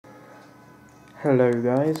Hello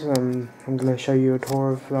guys, I'm going to show you a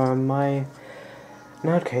tour of my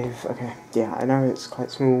nerd cave. Okay, yeah, I know it's quite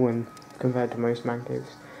small and compared to most man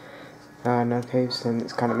caves, nerd caves, and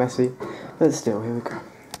it's kind of messy, but still, here we go.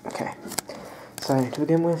 Okay, so to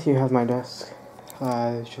begin with, you have my desk.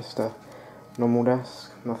 It's just a normal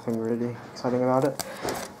desk, nothing really exciting about it.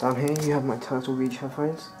 Down here you have my Turtle Beach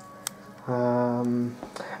headphones,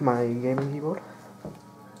 my gaming keyboard,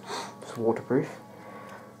 it's waterproof.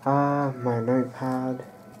 My notepad,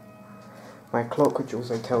 my clock, which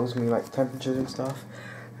also tells me like temperatures and stuff,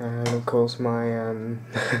 and of course my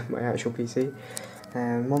my actual PC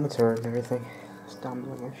and monitor and everything. It's down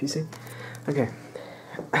below my PC. Okay,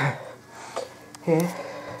 here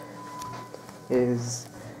is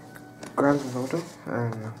Grand Theft Auto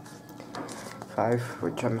 5,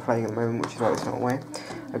 which I'm playing at the moment, which is why it's not away.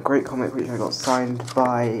 A great comic which I got signed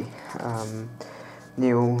by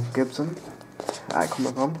Neil Gibson at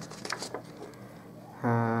Comic-Con,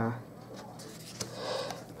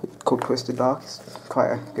 called Twisted Dark. It's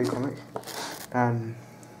quite a good comic, and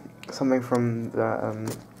something from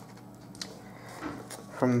the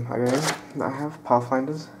from a game that I have,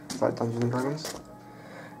 Pathfinders. It's like Dungeons and Dragons,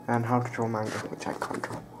 and How to Draw Manga, which I can't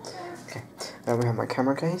draw. Okay, then we have my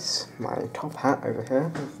camera case, my top hat over here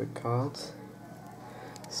with the cards,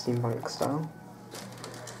 steampunk style.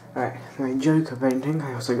 Alright, my Joker painting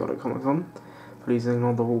I also got at Comic-Con. Please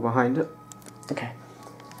ignore the wall behind it. Okay.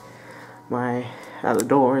 At the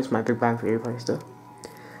door is my Big Bang Theory poster.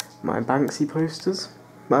 My Banksy posters.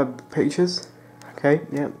 My pictures. Okay,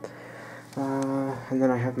 yep. And then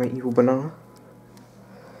I have my evil banana.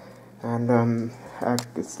 And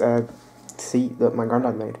it's a seat that my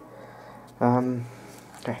granddad made.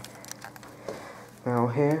 Okay. Now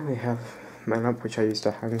here we have my lamp, which I used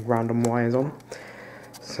to hang random wires on.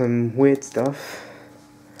 Some weird stuff.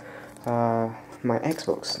 My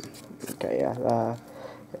Xbox. Okay, yeah.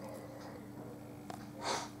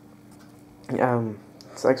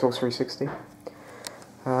 It's Xbox 360.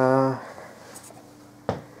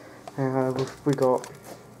 We got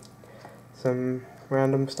some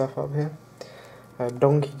random stuff up here.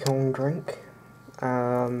 Donkey Kong drink.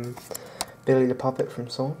 Billy the Puppet from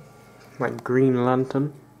Saw. My Green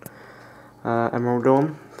Lantern. Emerald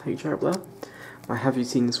Dawn picture up there. My Have You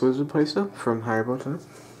Seen This Wizard poster from Harry Potter.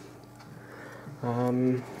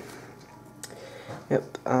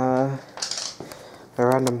 Yep, a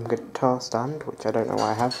random guitar stand, which I don't know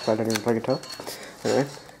why I have, because I don't even play guitar. Anyway,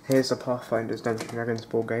 here's the Pathfinders Dungeons & Dragons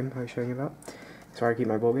board game I was showing you about. That's where I keep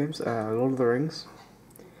my board games. Lord of the Rings,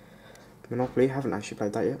 Monopoly, haven't actually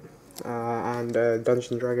played that yet, and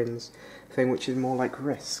Dungeons & Dragons thing, which is more like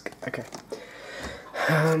Risk. Okay.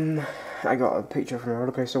 I got a picture from a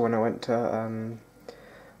roller coaster when I went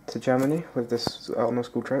to Germany with this on a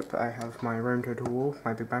school trip. I have my Rome Total War,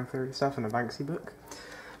 my Big Bang Theory stuff, and a Banksy book.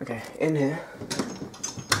 Okay, in here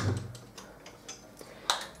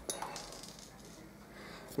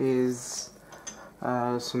is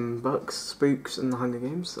some books, Spooks and the Hunger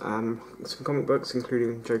Games, some comic books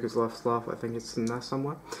including Joker's Last Laugh, I think it's in there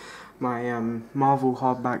somewhere. My Marvel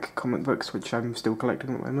hardback comic books, which I'm still collecting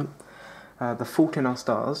at the moment. The Fault in Our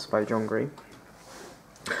Stars by John Green.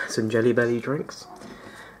 Some Jelly Belly drinks.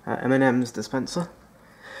 M&M's dispenser.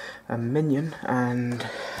 A Minion, and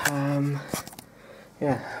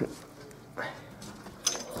yeah.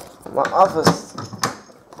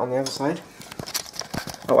 On the other side.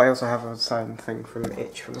 Oh, I also have a signed thing from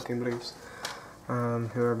Itch from Looking Blues, who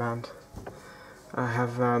are a band. I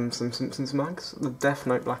have some Simpsons mugs, the Death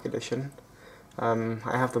Note Black Edition.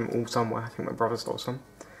 I have them all somewhere. I think my brother stole some.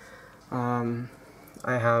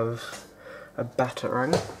 I have a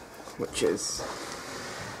Batarang, which is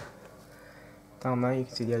down there, you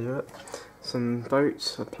can see the edge of it. Some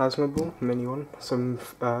boats, a plasma ball, a mini one, some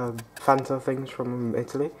Fanta things from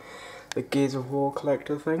Italy, the Gears of War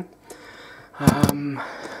collector thing.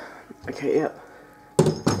 Okay, yeah.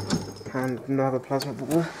 And another plasma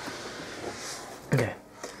ball. Okay,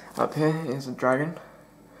 up here is a dragon,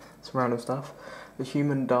 some random stuff. The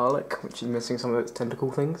human Dalek, which is missing some of its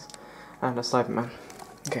tentacle things, and a Cyberman.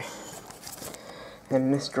 Okay.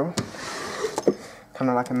 And this drawer, kind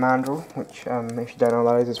of like a mandrel, which, if you don't know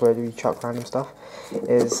what that is where you chuck random stuff,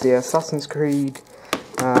 is the Assassin's Creed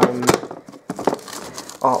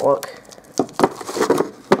artwork.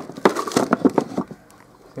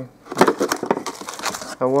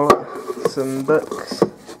 A wallet, some books,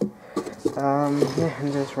 yeah,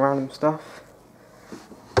 and just random stuff.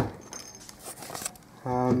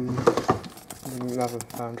 Another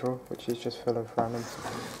mandrel, which is just full of random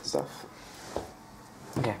stuff.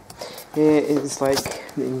 Okay. Here is like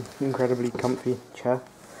an incredibly comfy chair,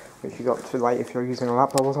 which you got to like if you're using a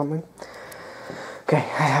laptop or something. Okay,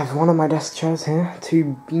 I have one of my desk chairs here,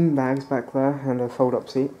 2 bean bags back there, and a fold-up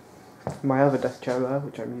seat. My other desk chair there,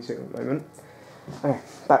 which I'm using at the moment. Okay,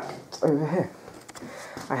 back over here.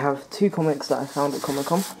 I have 2 comics that I found at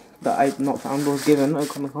Comic-Con, that I not found, was given at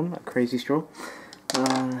Comic-Con, at Crazy Straw.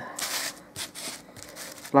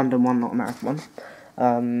 London one, not American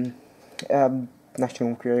one.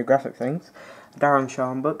 National Geographic things. Darren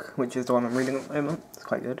Sharm book, which is the one I'm reading at the moment. It's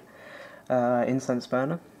quite good. Incense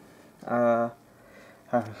burner.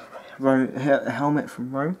 Helmet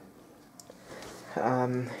from Rome.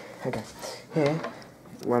 Okay, here,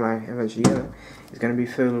 when I eventually get it, it's going to be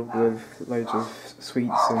filled with loads of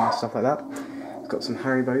sweets and stuff like that. It's got some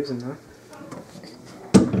Haribos in there.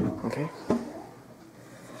 Okay.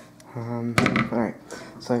 Alright,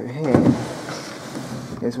 so here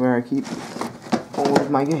is where I keep all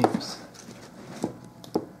of my games.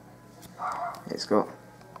 It's got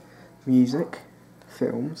music,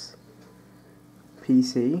 films,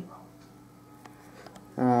 PC,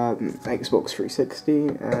 Xbox 360,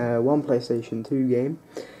 one PlayStation 2 game,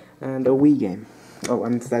 and a Wii game. Oh,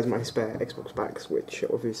 and there's my spare Xbox packs, which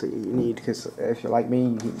obviously you need because if you're like me,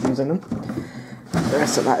 you keep using them. The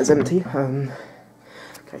rest of that is empty.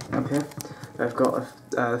 Okay, up here I've got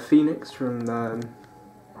a Phoenix from, I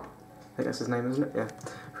think that's his name, isn't it? Yeah,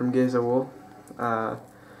 from Gears of War,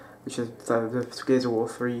 which is the Gears of War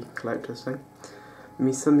 3 collector's thing.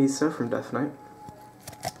 Misa from Death Note.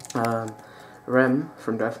 Rem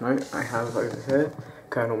from Death Note. I have over here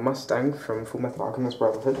Colonel Mustang from Fullmetal Alchemist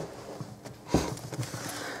Brotherhood.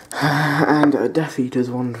 And a Death Eater's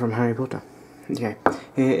one from Harry Potter. Okay,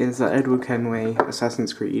 here is Edward Kenway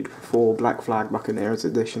Assassin's Creed 4 Black Flag Buccaneers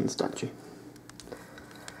Edition statue.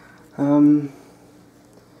 Oh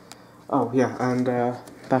yeah, and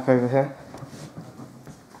back over here.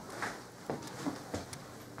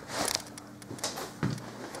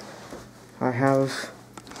 I have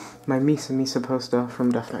my Misa poster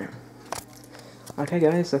from Death Note. Okay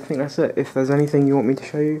guys, I think that's it. If there's anything you want me to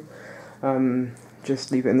show you,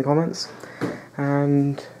 just leave it in the comments.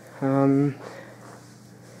 And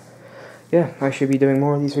yeah, I should be doing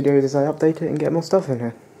more of these videos as I update it and get more stuff in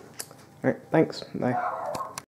here. Alright, thanks, bye.